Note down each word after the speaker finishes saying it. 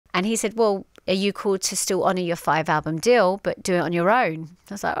And he said, well, are you called to still honour your 5-album deal, but do it on your own?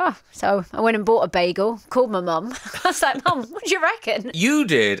 I was like, oh. So I went and bought a bagel, called my mum. I was like, Mum, what do you reckon? You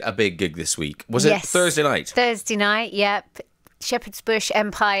did a big gig this week. Was it Thursday night? Thursday night, yep. Shepherd's Bush,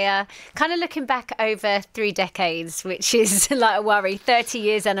 Empire, kind of looking back over 3 decades, which is like a worry. 30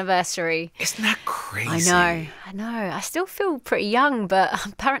 years anniversary. Isn't that crazy? I know. I still feel pretty young, but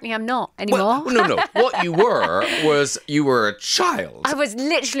apparently I'm not anymore. Well, no. What you were was you were a child. I was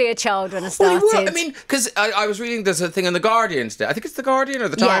literally a child when I started. Well, you were. I mean, because I was reading, there's a thing in The Guardian today. I think it's The Guardian or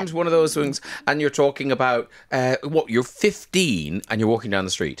The Times, one of those things. And you're talking about, you're 15 and you're walking down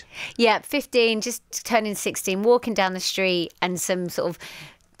the street. Yeah, 15, just turning 16, walking down the street, and some sort of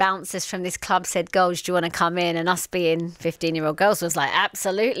bouncers from this club said, girls, do you want to come in? And us being 15-year-old girls was like,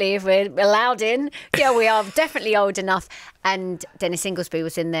 absolutely, if we're allowed in. Yeah, we are definitely old enough. And Dennis Inglesby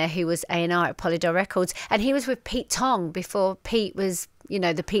was in there, who was A&R at Polydor Records. And he was with Pete Tong before Pete was,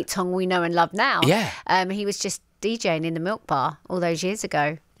 the Pete Tong we know and love now. Yeah. He was just DJing in the Milk Bar all those years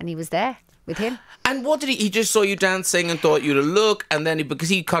ago. And he was there with him. And what did he just saw you dancing and thought you'd look, and then because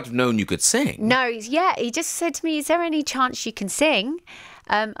he kind of known you could sing. No, he just said to me, is there any chance you can sing?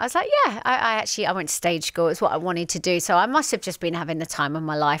 I was like, yeah, I went to stage school. It's what I wanted to do. So I must have just been having the time of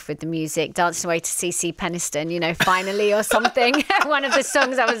my life with the music, dancing away to CC Peniston, finally or something. One of the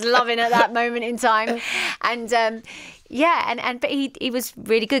songs I was loving at that moment in time. And but he was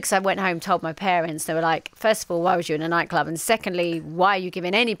really good, because I went home, told my parents. They were like, first of all, why was you in a nightclub? And secondly, why are you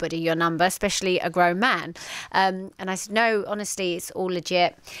giving anybody your number, especially a grown man? And I said, no, honestly, it's all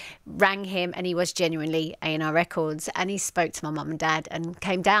legit. Rang him, and he was genuinely A&R Records. And he spoke to my mum and dad and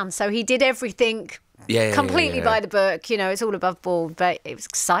came down. So he did everything completely by the book. It's all above board, but it was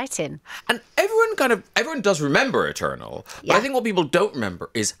exciting. And everyone does remember Eternal. But I think what people don't remember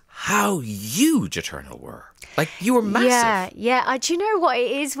is how huge Eternal were. Like, you were massive. Yeah. Do you know what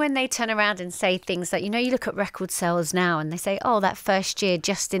it is when they turn around and say things like, you look at record sales now and they say, oh, that first year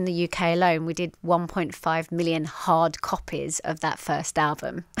just in the UK alone, we did 1.5 million hard copies of that first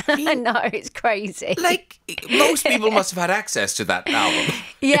album. I know, it's crazy. Like, most people must have had access to that album.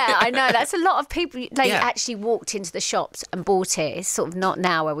 Yeah, I know. That's a lot of people. Actually walked into the shops and bought it. It's sort of not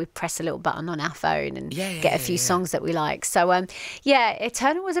now where we press a little button on our phone and get a few songs that we like. So,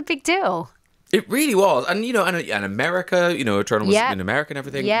 Eternal was a big deal. It really was. And, and America, Eternal was in America and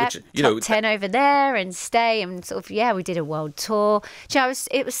everything. Yeah, which, top 10 over there and stay. And sort of, we did a world tour.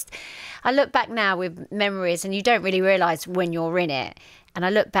 I look back now with memories, and you don't really realise when you're in it. And I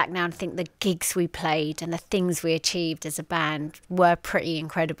look back now and think the gigs we played and the things we achieved as a band were pretty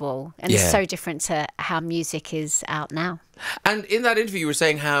incredible. And it's so different to how music is out now. And in that interview, you were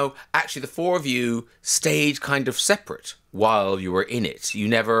saying how actually the four of you stayed kind of separate while you were in it. You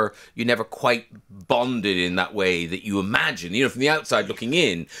never quite bonded in that way that you imagine. From the outside looking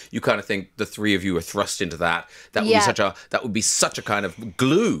in, you kind of think the three of you are thrust into that. That would be such a kind of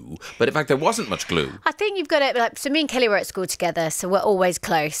glue. But in fact, there wasn't much glue. I think you've got it. So me and Kelly were at school together, so we're always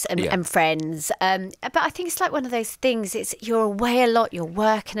close and friends. But I think it's like one of those things. You're away a lot, you're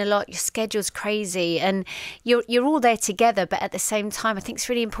working a lot, your schedule's crazy, and you're all there together. But at the same time, I think it's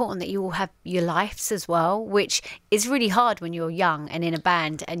really important that you all have your lives as well, which is really hard when you're young and in a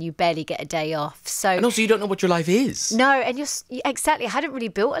band and you barely get a day off. And also you don't know what your life is. No, and exactly. I hadn't really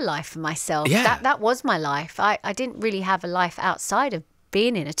built a life for myself. Yeah. That was my life. I didn't really have a life outside of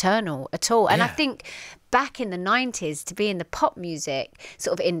being in Eternal at all. And I think back in the 90s, to be in the pop music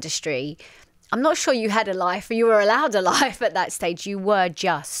sort of industry, I'm not sure you had a life or you were allowed a life at that stage. You were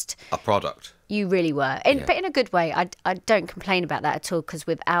just a product. You really were. But in a good way. I don't complain about that at all, because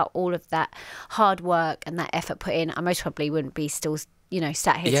without all of that hard work and that effort put in, I most probably wouldn't be still,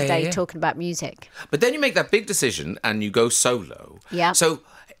 sat here today talking about music. But then you make that big decision and you go solo. Yeah. So,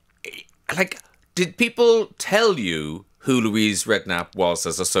 did people tell you who Louise Redknapp was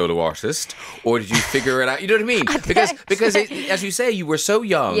as a solo artist, or did you figure it out? You know what I mean? Because as you say, you were so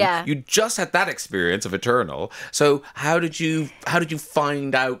young. Yeah. You just had that experience of Eternal. So how did you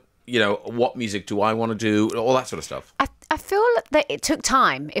find out, what music do I want to do, all that sort of stuff? I feel that it took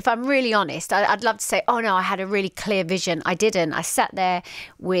time, if I'm really honest. I'd love to say, oh no, I had a really clear vision. I didn't. I sat there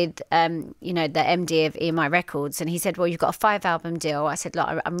with, the MD of EMI Records, and he said, well, you've got a 5-album deal. I said, look,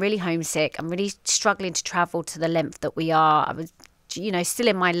 I'm really homesick. I'm really struggling to travel to the length that we are. I was, still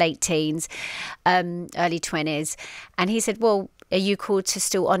in my late teens, early 20s. And he said, well, are you called to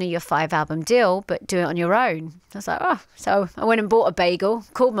still honour your 5-album deal, but do it on your own? I was like, oh. So I went and bought a bagel,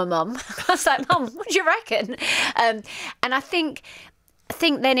 called my mum. I was like, Mum, what do you reckon? And I think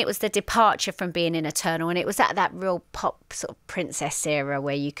then it was the departure from being in Eternal, and it was at that real pop sort of princess era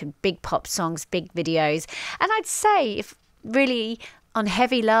where you could big pop songs, big videos. And I'd say if really on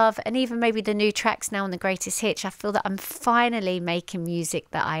Heavy Love, and even maybe the new tracks now on the Greatest Hits, I feel that I'm finally making music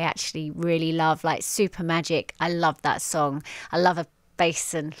that I actually really love, like Super Magic. I love that song. I love a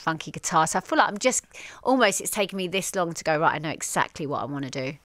bass and funky guitar. So I feel like I'm just almost, it's taken me this long to go, right, I know exactly what I want to do.